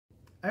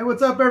Hey,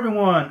 what's up,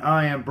 everyone?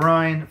 I am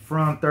Brian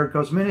from Third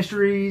Coast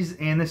Ministries,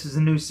 and this is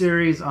a new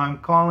series I'm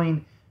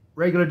calling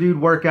Regular Dude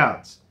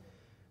Workouts.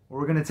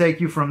 We're going to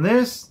take you from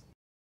this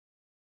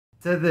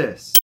to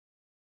this.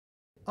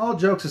 All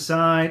jokes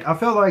aside, I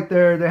felt like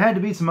there had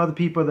to be some other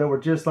people that were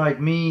just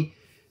like me.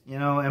 You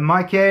know, in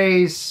my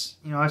case,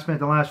 I spent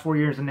the last 4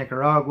 years in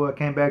Nicaragua,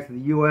 came back to the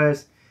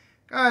U.S.,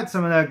 got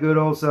some of that good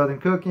old Southern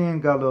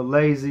cooking, got a little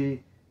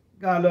lazy,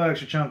 got a little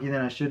extra chunky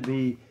than I should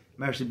be.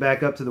 I'm actually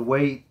back up to the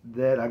weight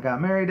that I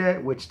got married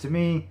at, which to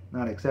me,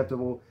 not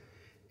acceptable.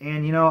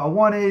 And I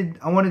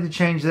wanted to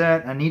change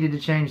that. I needed to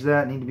change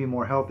that. I need to be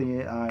more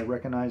healthy. I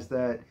recognize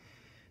that.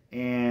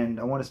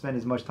 And I want to spend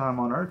as much time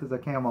on earth as I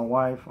can with my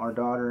wife, our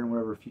daughter, and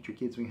whatever future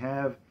kids we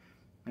have.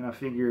 And I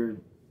figured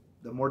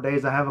the more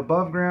days I have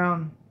above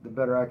ground, the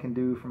better I can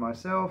do for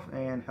myself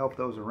and help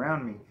those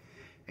around me.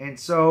 And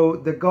so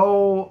the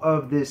goal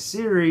of this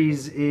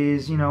series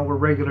is, we're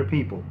regular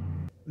people.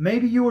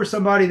 Maybe you were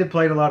somebody that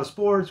played a lot of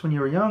sports when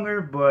you were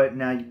younger, but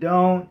now you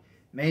don't.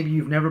 Maybe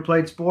you've never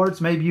played sports.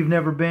 Maybe you've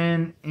never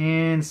been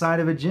inside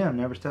of a gym,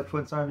 never stepped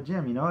foot inside of a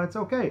gym. It's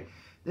okay.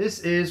 This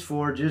is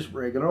for just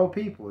regular old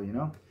people,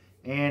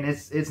 And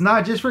it's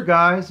not just for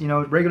guys,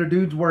 regular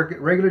dude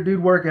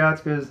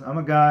workouts, because I'm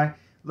a guy.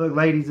 Look,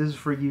 ladies, this is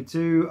for you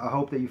too. I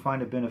hope that you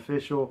find it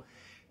beneficial.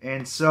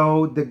 And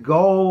so the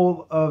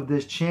goal of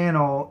this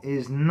channel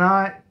is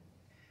not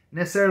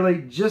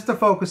necessarily just to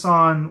focus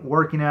on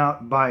working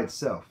out by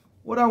itself.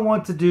 What I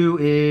want to do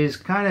is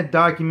kind of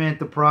document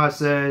the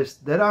process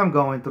that I'm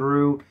going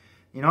through.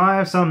 I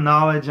have some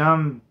knowledge.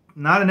 I'm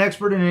not an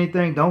expert in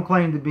anything. Don't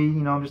claim to be.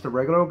 I'm just a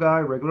regular old guy,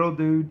 regular old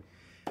dude.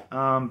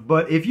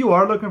 But if you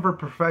are looking for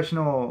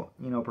professional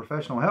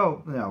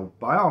help,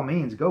 by all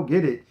means, go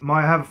get it.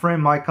 I have a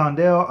friend, Mike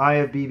Condell,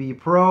 IFBB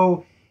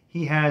Pro.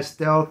 He has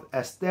Stealth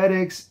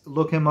Aesthetics.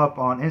 Look him up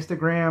on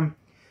Instagram.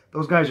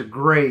 Those guys are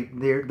great.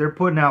 They're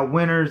putting out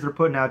winners. They're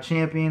putting out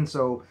champions.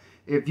 So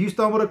if you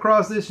stumbled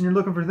across this and you're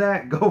looking for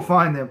that, go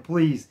find them,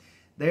 please.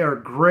 They are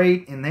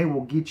great, and they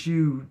will get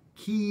you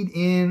keyed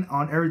in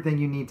on everything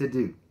you need to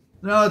do.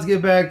 Now let's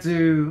get back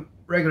to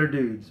regular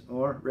dudes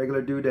or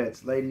regular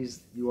dudettes.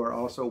 Ladies, you are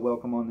also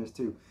welcome on this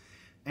too.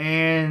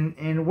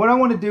 And what I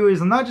want to do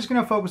is I'm not just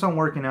going to focus on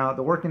working out.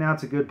 The working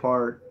out's a good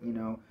part,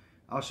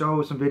 I'll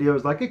show some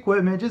videos like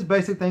equipment, just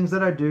basic things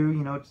that I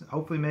do,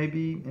 hopefully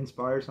maybe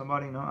inspire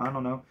somebody, I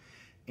don't know.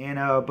 And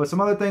but some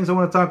other things I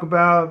want to talk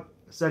about: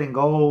 setting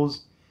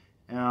goals,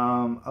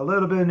 a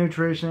little bit of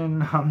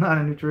nutrition. I'm not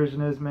a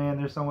nutritionist, man.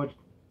 There's so much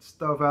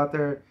stuff out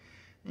there.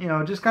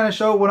 Just kind of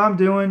show what I'm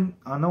doing.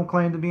 I don't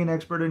claim to be an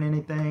expert in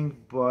anything,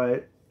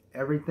 but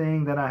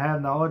everything that I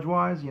have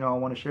knowledge-wise, I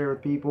want to share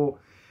with people.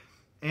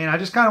 And I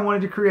just kind of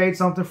wanted to create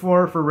something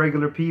for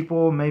regular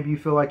people. Maybe you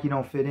feel like you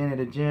don't fit in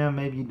at a gym.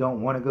 Maybe you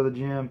don't want to go to the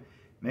gym.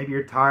 Maybe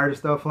you're tired of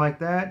stuff like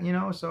that,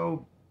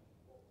 So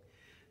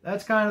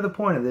that's kind of the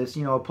point of this,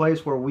 a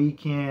place where we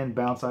can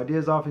bounce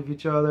ideas off of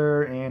each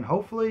other. And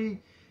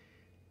hopefully,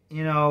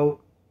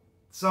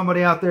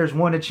 somebody out there is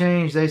wanting to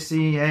change. They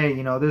see, hey,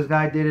 this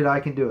guy did it, I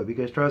can do it.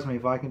 Because trust me,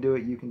 if I can do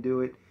it, you can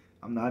do it.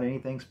 I'm not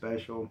anything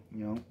special,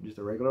 just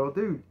a regular old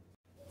dude.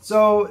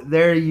 So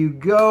there you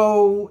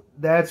go.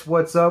 That's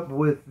what's up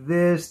with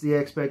this. The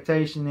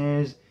expectation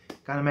is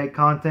kind of make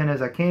content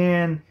as I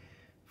can.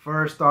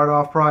 First, start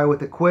off probably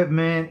with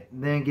equipment,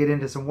 then get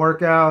into some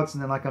workouts,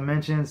 and then, like I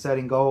mentioned,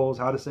 setting goals,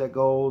 how to set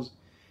goals,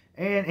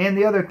 and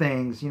the other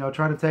things.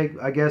 Try to take,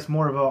 I guess,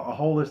 more of a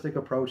holistic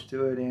approach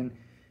to it. And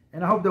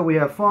I hope that we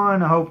have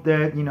fun. I hope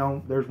that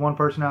there's one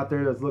person out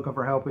there that's looking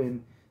for help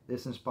and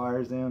this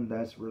inspires them.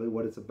 That's really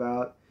what it's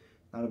about.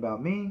 Not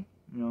about me.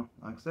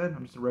 Like I said,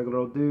 I'm just a regular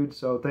old dude.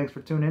 So thanks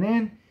for tuning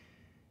in.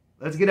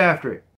 Let's get after it.